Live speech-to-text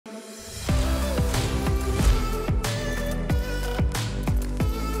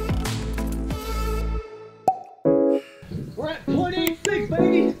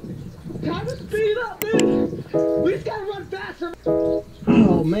baby. Time to speed up, dude. We just gotta run faster.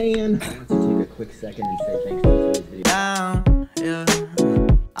 Oh, man. I want to take a quick second and say thanks to this video. Down, yeah.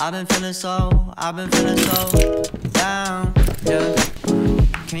 I've been feeling so down, yeah.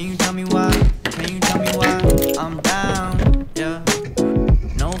 Can you tell me why? Can you tell me why I'm down, yeah.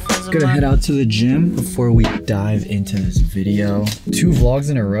 No friends. Gonna head out to the gym before we dive into this video. 2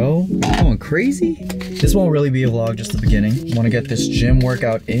 vlogs in a row? Going crazy? This won't really be a vlog, just the beginning. Want to get this gym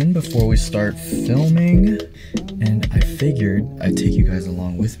workout in before we start filming. And I figured I'd take you guys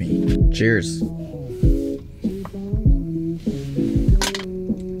along with me. Cheers.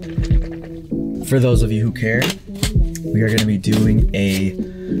 For those of you who care, we are gonna be doing a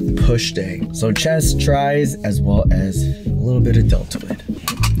push day. So chest, tris, as well as a little bit of deltoid.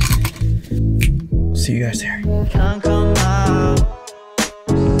 See you guys there. Can't come out.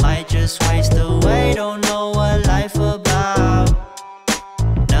 Might just waste away. Don't know what life about.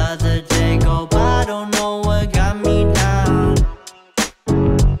 Another day go by. Don't know what got me down.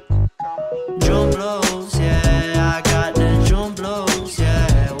 June blues, yeah. I got the June blues,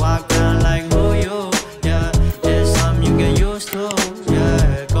 yeah. Walk around like who you, yeah. It's something you get used to,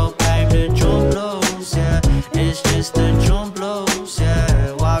 yeah. Go back to June blues, yeah. It's just the June blues,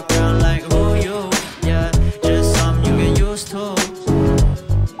 yeah. Walk around like who you.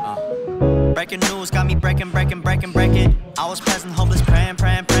 Breaking news got me breaking. I was present, hopeless, praying.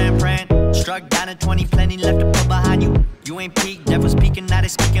 Struck down at 20, plenty left to put behind you. You ain't peaked, devil's speaking, now they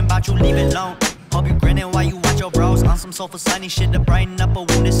speaking about you, leave it alone. Hope you grinning while you watch your bros on some soulful sunny shit to brighten up a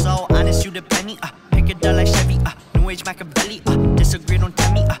wounded soul. Honest, you the penny, pick it up like Chevy, New Age Machiavelli, disagree, don't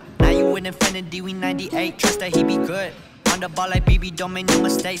tell me, now you in infinity, we 98, trust that he be good. On the ball like BB, don't make no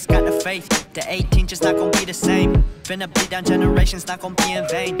mistakes, got the faith. The 18 just not gonna be the same. Finna beat down generations, not gonna be in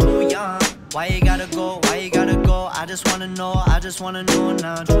vain. Too young, why you gotta go, I just wanna know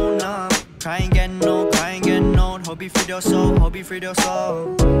now, true numb. Cry and get old, hope you freed your soul,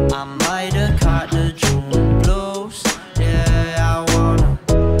 I might have caught the June blues, yeah, I wanna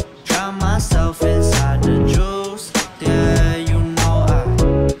drown myself inside the juice, yeah, you know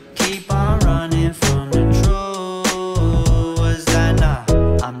I keep on running from the truth, was that not?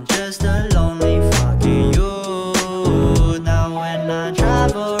 I'm just a lonely fucking you, now when I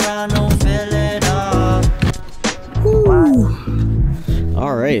drive around, don't fill it up.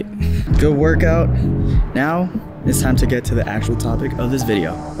 All right, good workout. Now it's time to get to the actual topic of this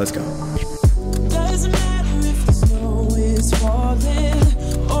video. Let's go.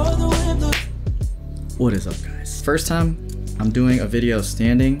 What is up, guys? First time I'm doing a video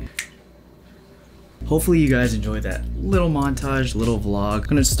standing. Hopefully you guys enjoyed that little montage, little vlog. I'm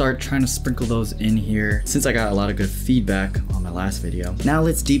gonna start trying to sprinkle those in here since I got a lot of good feedback on my last video. Now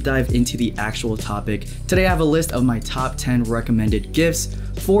let's deep dive into the actual topic. Today I have a list of my top 10 recommended gifts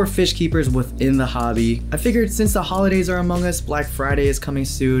for fish keepers within the hobby. I figured since the holidays are among us, Black Friday is coming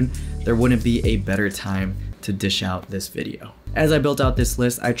soon, there wouldn't be a better time to dish out this video. As I built out this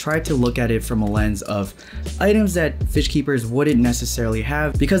list, I tried to look at it from a lens of items that fish keepers wouldn't necessarily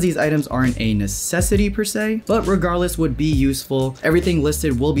have because these items aren't a necessity per se, but regardless would be useful. Everything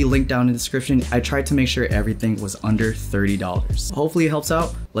listed will be linked down in the description. I tried to make sure everything was under $30. Hopefully it helps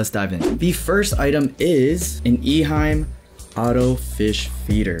out. Let's dive in. The first item is an Eheim Auto Fish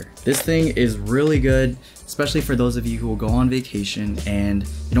Feeder. This thing is really good, especially for those of you who will go on vacation and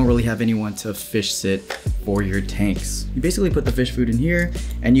you don't really have anyone to fish sit for your tanks. You basically put the fish food in here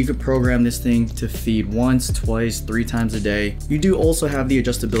and you could program this thing to feed once, twice, 3 times a day. You do also have the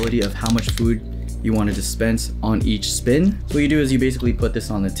adjustability of how much food you want to dispense on each spin. So what you do is you basically put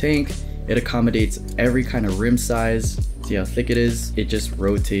this on the tank. It accommodates every kind of rim size. See how thick it is? It just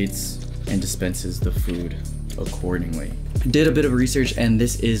rotates and dispenses the food accordingly. I did a bit of research and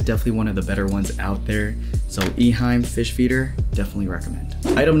this is definitely one of the better ones out there. So Eheim Fish Feeder, definitely recommend.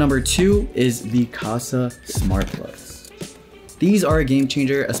 Item number 2 is the Casa Smart Plugs. These are a game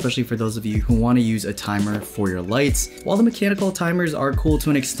changer, especially for those of you who want to use a timer for your lights. While the mechanical timers are cool to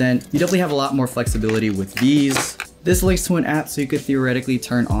an extent, you definitely have a lot more flexibility with these. This links to an app so you could theoretically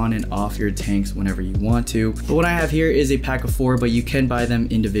turn on and off your tanks whenever you want to. But what I have here is a pack of 4, but you can buy them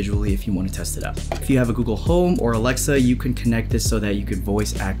individually if you want to test it out. If you have a Google Home or Alexa, you can connect this so that you could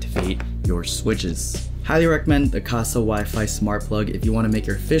voice activate your switches. Highly recommend the Casa Wi-Fi Smart Plug if you want to make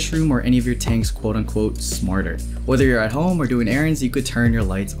your fish room or any of your tanks quote unquote smarter. Whether you're at home or doing errands, you could turn your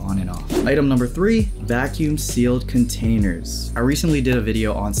lights on and off. Item number 3, vacuum sealed containers. I recently did a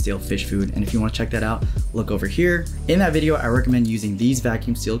video on stale fish food, and if you want to check that out, look over here. In that video, I recommend using these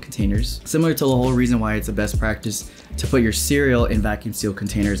vacuum sealed containers, similar to the whole reason why it's a best practice to put your cereal in vacuum sealed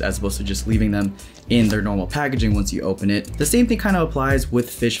containers as opposed to just leaving them in their normal packaging once you open it. The same thing kind of applies with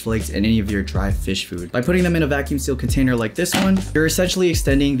fish flakes and any of your dry fish food. By putting them in a vacuum sealed container like this one, you're essentially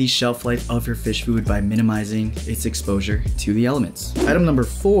extending the shelf life of your fish food by minimizing its exposure to the elements. Item number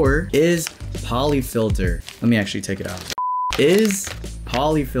 4 is polyfilter. Let me actually take it out. Is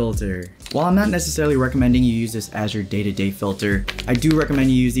polyfilter. While I'm not necessarily recommending you use this as your day-to-day filter, I do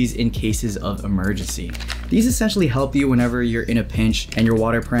recommend you use these in cases of emergency. These essentially help you whenever you're in a pinch and your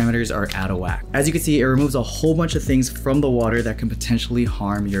water parameters are out of whack. As you can see, it removes a whole bunch of things from the water that can potentially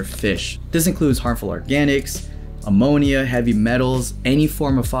harm your fish. This includes harmful organics, ammonia, heavy metals, any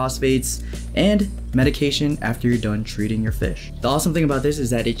form of phosphates, and medication after you're done treating your fish. The awesome thing about this is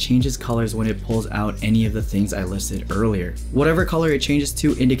that it changes colors when it pulls out any of the things I listed earlier. Whatever color it changes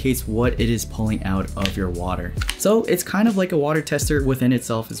to indicates what it is pulling out of your water. So it's kind of like a water tester within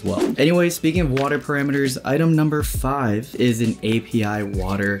itself as well. Anyway, speaking of water parameters, item number 5 is an API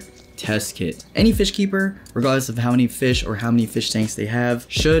water test kit. Any fish keeper, regardless of how many fish or how many fish tanks they have,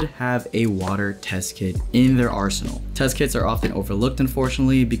 should have a water test kit in their arsenal. Test kits are often overlooked,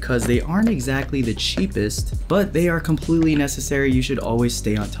 unfortunately, because they aren't exactly the cheapest, but they are completely necessary. You should always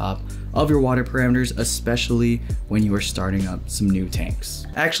stay on top of your water parameters, especially when you are starting up some new tanks.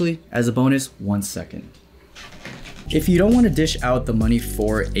 Actually, as a bonus, 1 second. If you don't want to dish out the money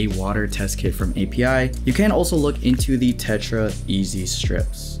for a water test kit from API, you can also look into the Tetra Easy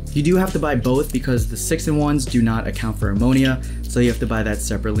strips. You do have to buy both because the 6-in-1s do not account for ammonia, so you have to buy that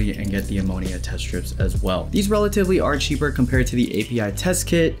separately and get the ammonia test strips as well. These relatively are cheaper compared to the API test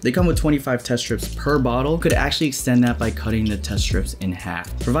kit. They come with 25 test strips per bottle. You could actually extend that by cutting the test strips in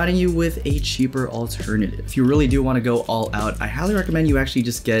half, providing you with a cheaper alternative. If you really do want to go all out, I highly recommend you actually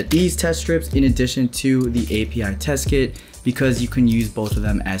just get these test strips in addition to the API test kit, because you can use both of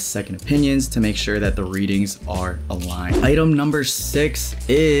them as second opinions to make sure that the readings are aligned. Item number 6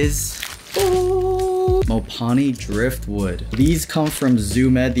 is Mopani Driftwood. These come from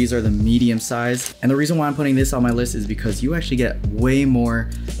ZooMed. These are the medium size. And the reason why I'm putting this on my list is because you actually get way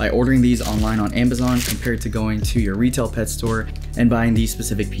more by ordering these online on Amazon compared to going to your retail pet store and buying these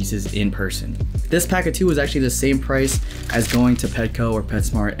specific pieces in person. This pack of 2 is actually the same price as going to Petco or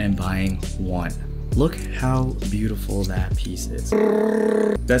PetSmart and buying one. Look how beautiful that piece is.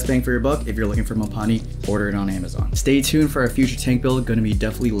 Best bang for your buck. If you're looking for Mopani, order it on Amazon. Stay tuned for our future tank build. Going to be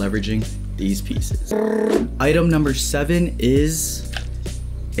definitely leveraging these pieces. Item number 7 is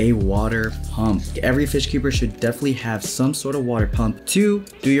a water pump. Every fish keeper should definitely have some sort of water pump to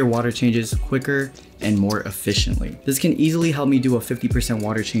do your water changes quicker and more efficiently. This can easily help me do a 50%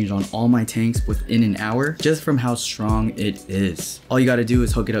 water change on all my tanks within an hour just from how strong it is. All you gotta do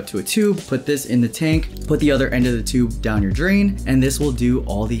is hook it up to a tube, put this in the tank, put the other end of the tube down your drain, and this will do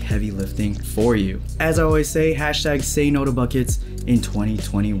all the heavy lifting for you. As I always say, hashtag say no to buckets in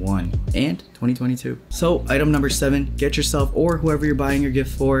 2021 and 2022. So item number 7, get yourself or whoever you're buying your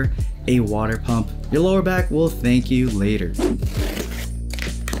gift for a water pump. Your lower back will thank you later.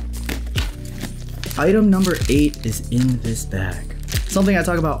 Item number 8 is in this bag. Something I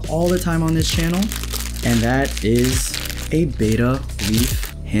talk about all the time on this channel, and that is a BETTA leaf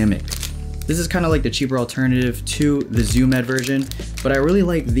hammock. This is kind of like the cheaper alternative to the ZooMed version, but I really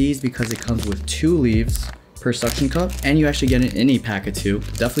like these because it comes with 2 leaves per suction cup, and you actually get it in a pack of 2.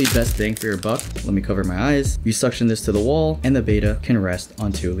 Definitely best bang for your buck. Let me cover my eyes. You suction this to the wall, and the BETTA can rest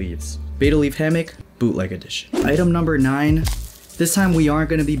on 2 leaves. BETTA leaf hammock, bootleg edition. Item number 9. This time we aren't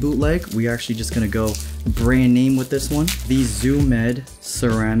going to be bootleg. We're actually just going to go brand name with this one. The ZooMed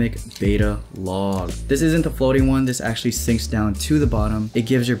ceramic BETTA log. This isn't the floating one. This actually sinks down to the bottom. It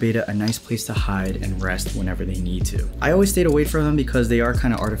gives your BETTA a nice place to hide and rest whenever they need to. I always stayed away from them because they are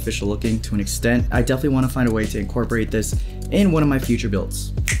kind of artificial looking to an extent. I definitely want to find a way to incorporate this in one of my future builds.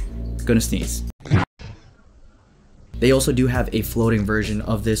 Gonna sneeze. They also do have a floating version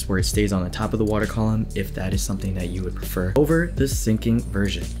of this where it stays on the top of the water column if that is something that you would prefer over the sinking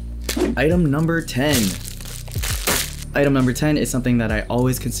version. Item number 10. Item number 10 is something that I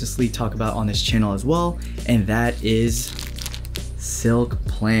always consistently talk about on this channel as well, and that is silk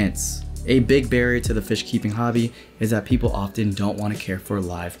plants. A big barrier to the fish keeping hobby is that people often don't want to care for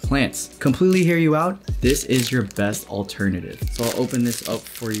live plants. Completely hear you out. This is your best alternative. So I'll open this up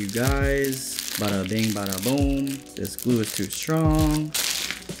for you guys. Bada bing, bada boom. This glue is too strong.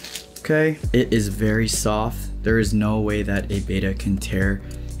 okay? It is very soft. There is no way that a BETTA can tear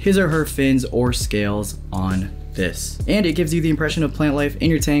his or her fins or scales on this. And it gives you the impression of plant life in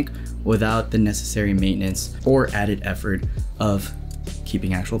your tank without the necessary maintenance or added effort of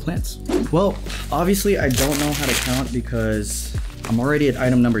keeping actual plants. Well, obviously I don't know how to count because I'm already at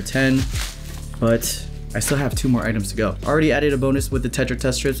item number 10, but I still have 2 more items to go. Already added a bonus with the Tetra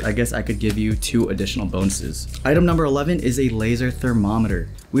test strips. I guess I could give you 2 additional bonuses. Item number 11 is a laser thermometer.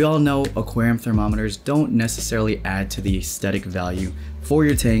 We all know aquarium thermometers don't necessarily add to the aesthetic value for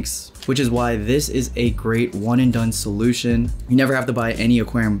your tanks, which is why this is a great one and done solution. You never have to buy any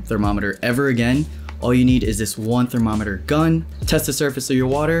aquarium thermometer ever again. All you need is this one thermometer gun, test the surface of your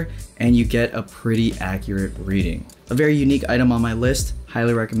water, and you get a pretty accurate reading. A very unique item on my list.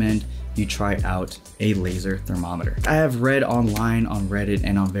 Highly recommend you try out a laser thermometer. I have read online on Reddit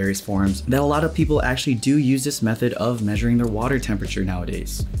and on various forums that a lot of people actually do use this method of measuring their water temperature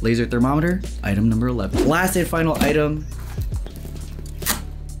nowadays. Laser thermometer, item number 11. Last and final item.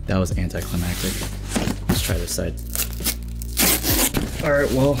 That was anticlimactic. Let's try this side. All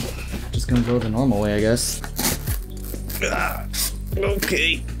right, well, just gonna go the normal way, I guess.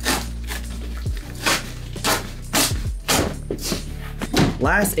 Okay.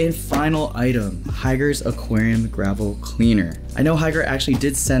 Last and final item, Higer's Aquarium Gravel Cleaner. I know Higer actually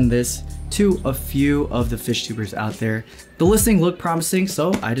did send this to a few of the fish tubers out there. The listing looked promising,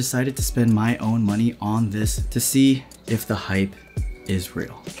 so I decided to spend my own money on this to see if the hype is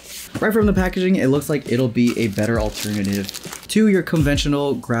real. Right from the packaging, it looks like it'll be a better alternative to your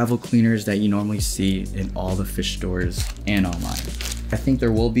conventional gravel cleaners that you normally see in all the fish stores and online. I think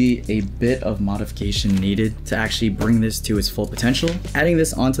there will be a bit of modification needed to actually bring this to its full potential. Adding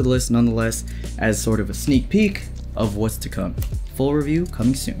this onto the list nonetheless as sort of a sneak peek of what's to come. Full review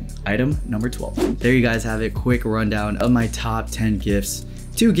coming soon. Item number 12. There you guys have it, quick rundown of my top 10 gifts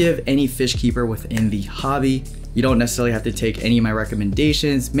to give any fish keeper within the hobby. You don't necessarily have to take any of my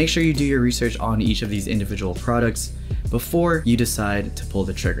recommendations. Make sure you do your research on each of these individual products before you decide to pull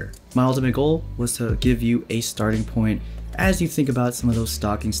the trigger. My ultimate goal was to give you a starting point as you think about some of those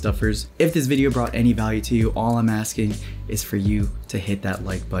stocking stuffers. If this video brought any value to you, all I'm asking is for you to hit that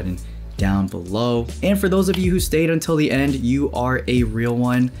like button down below. And for those of you who stayed until the end, you are a real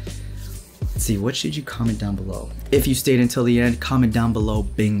one. Let's see, what should you comment down below? If you stayed until the end, comment down below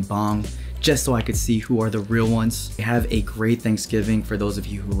bing bong, just so I could see who are the real ones. Have a great Thanksgiving for those of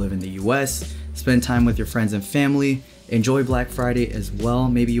you who live in the US. Spend time with your friends and family. Enjoy Black Friday as well.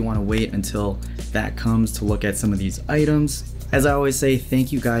 Maybe you want to wait until that comes to look at some of these items. As I always say,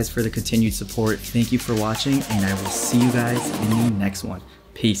 thank you guys for the continued support. Thank you for watching, and I will see you guys in the next one.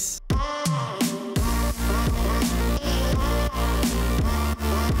 Peace.